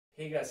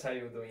Hey guys, how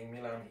you doing?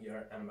 Milan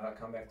here and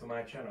welcome back to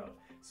my channel.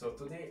 So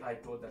today I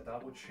thought that I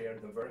would share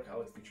the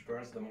workout which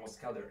burns the most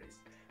calories.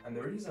 And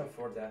the reason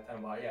for that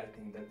and why I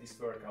think that this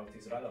workout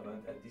is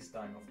relevant at this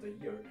time of the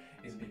year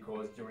is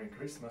because during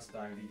Christmas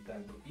time we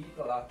tend to eat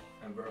a lot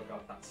and work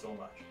out not so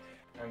much.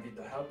 And with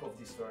the help of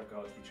this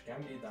workout, which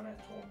can be done at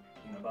home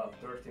in about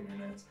 30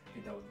 minutes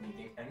without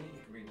needing any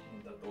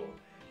equipment at all,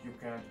 you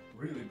can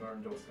really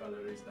burn those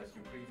calories that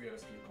you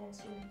previously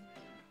consumed.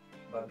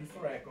 But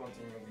before I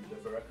continue with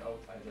the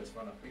workout, I just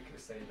want to quickly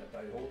say that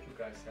I hope you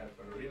guys have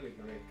a really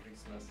great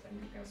Christmas and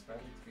you can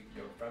spend it with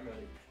your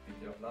family, with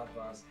your loved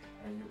ones,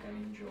 and you can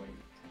enjoy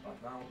it.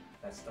 But now,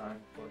 it's time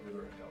for the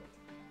workout.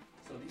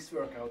 So this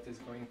workout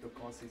is going to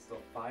consist of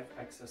 5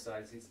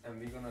 exercises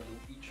and we're gonna do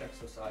each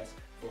exercise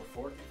for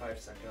 45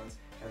 seconds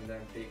and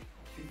then take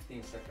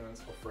 15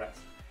 seconds of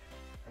rest.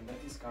 And that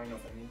is kind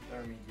of an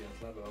intermediate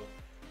level.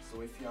 So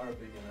if you are a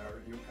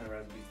beginner, you can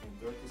rest between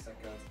 30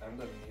 seconds and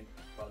a minute,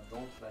 but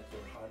don't let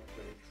your heart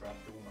rate drop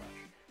too much.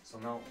 So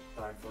now,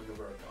 time for the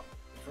workout.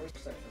 The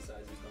first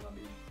exercise is gonna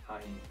be high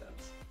knee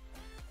taps.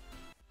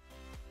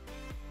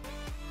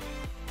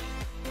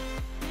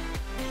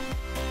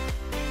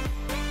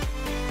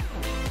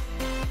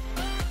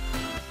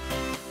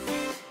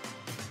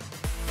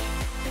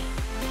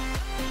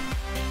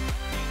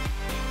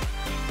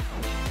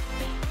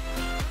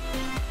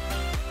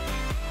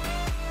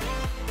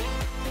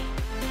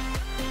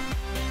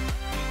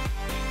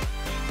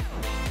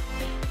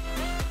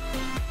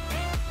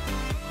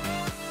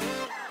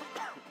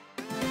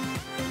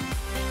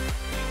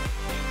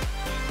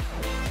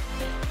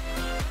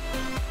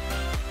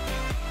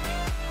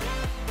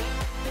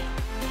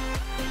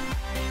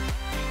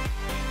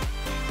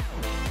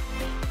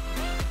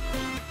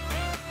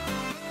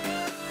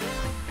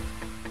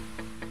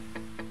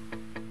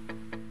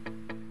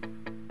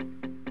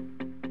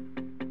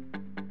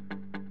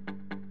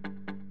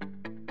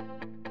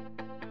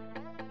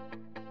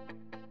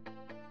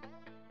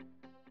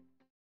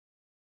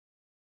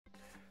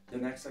 The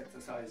next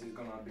exercise is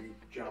gonna be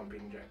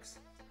jumping jacks.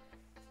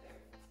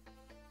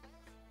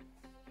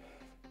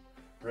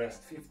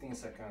 Rest 15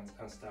 seconds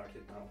and start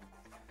it now.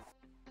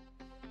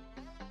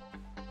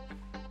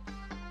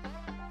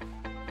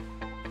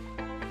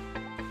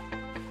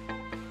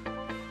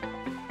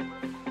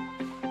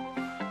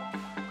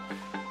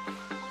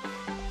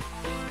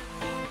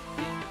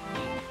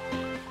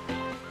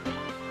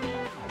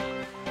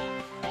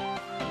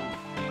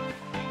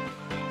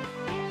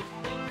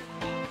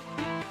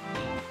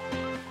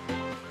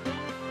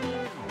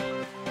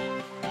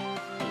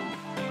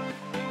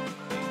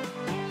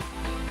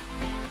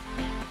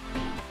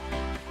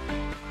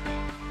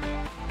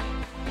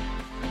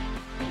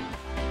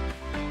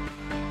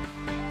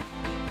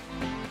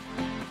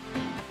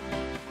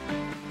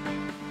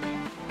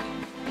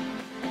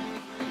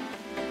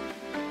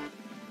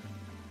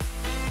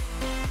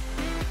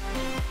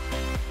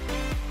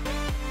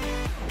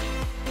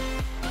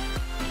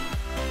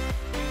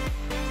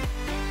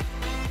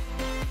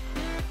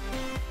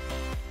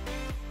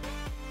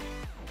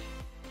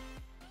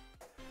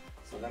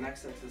 The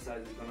next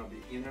exercise is gonna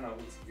be in and out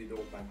with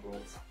open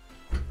clothes.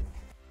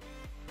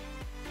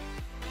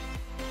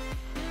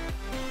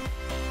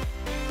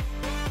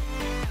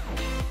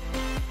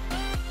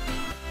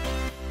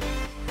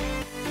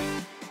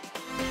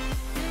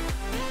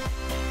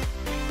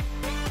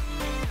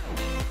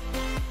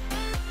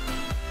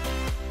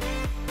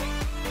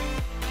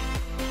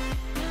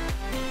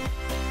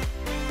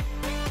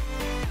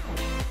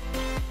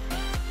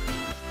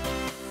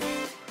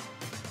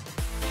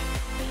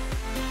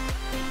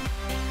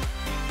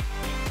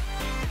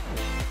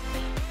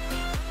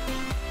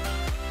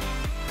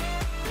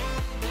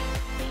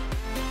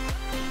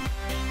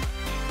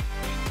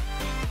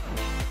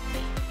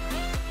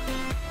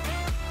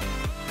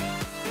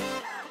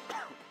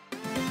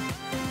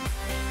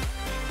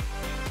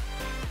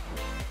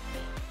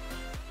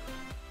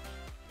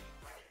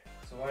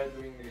 While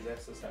doing these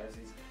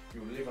exercises,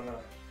 you really wanna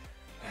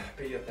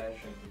pay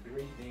attention to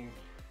breathing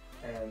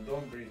and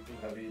don't breathe too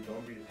heavy,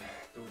 don't breathe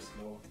too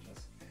slow,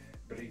 just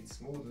breathe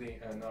smoothly.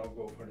 And now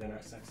go for the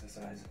next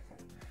exercise.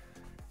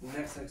 The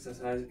next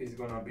exercise is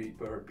gonna be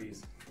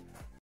burpees.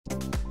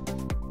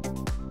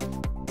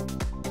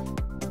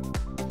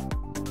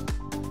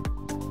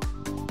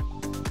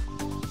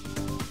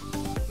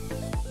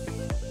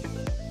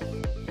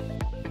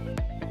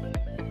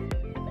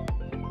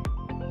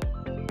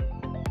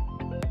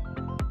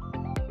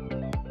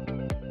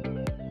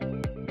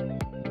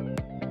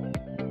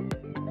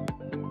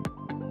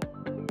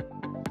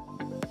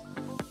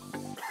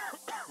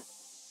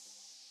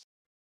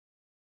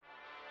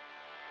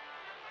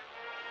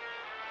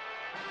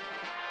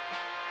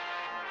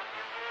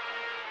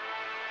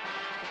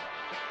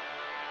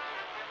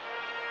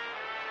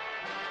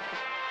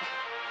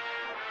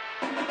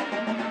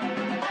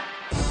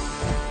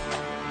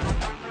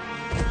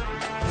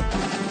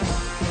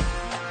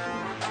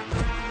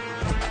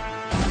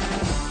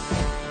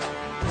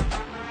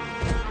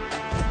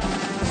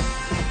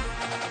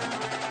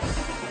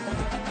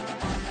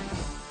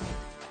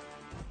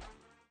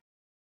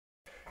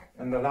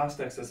 And the last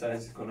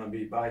exercise is gonna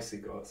be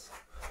bicycles.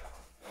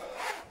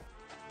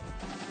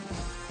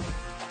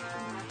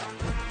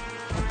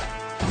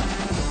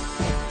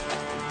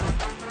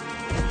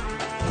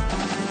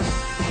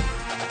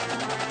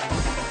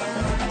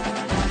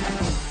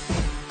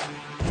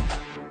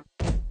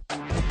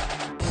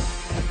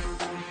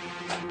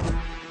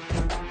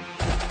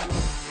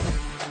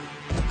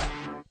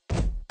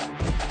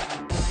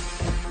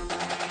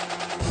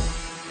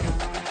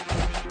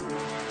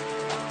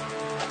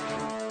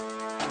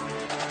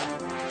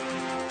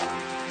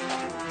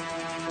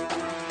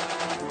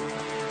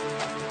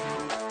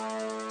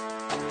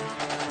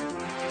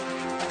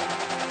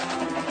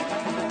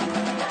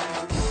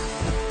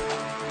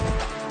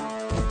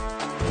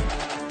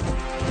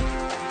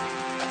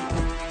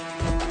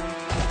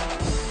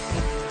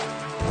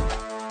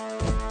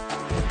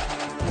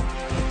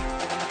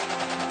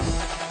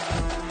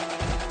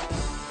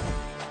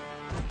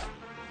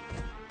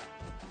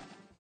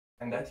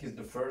 And that is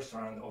the first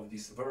round of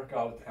this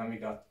workout, and we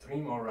got 3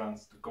 more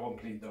rounds to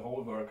complete the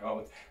whole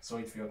workout, so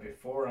it will be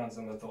 4 rounds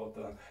in the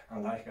total.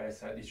 And like I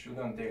said, it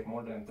shouldn't take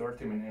more than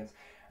 30 minutes.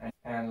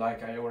 And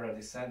like I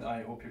already said,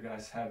 I hope you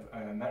guys have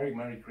a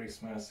Merry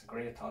Christmas,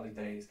 great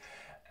holidays,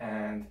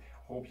 and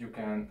hope you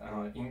can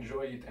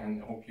enjoy it,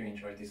 and hope you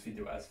enjoyed this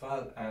video as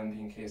well. And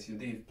in case you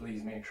did,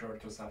 please make sure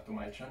to sub to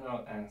my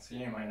channel, and see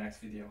you in my next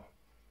video.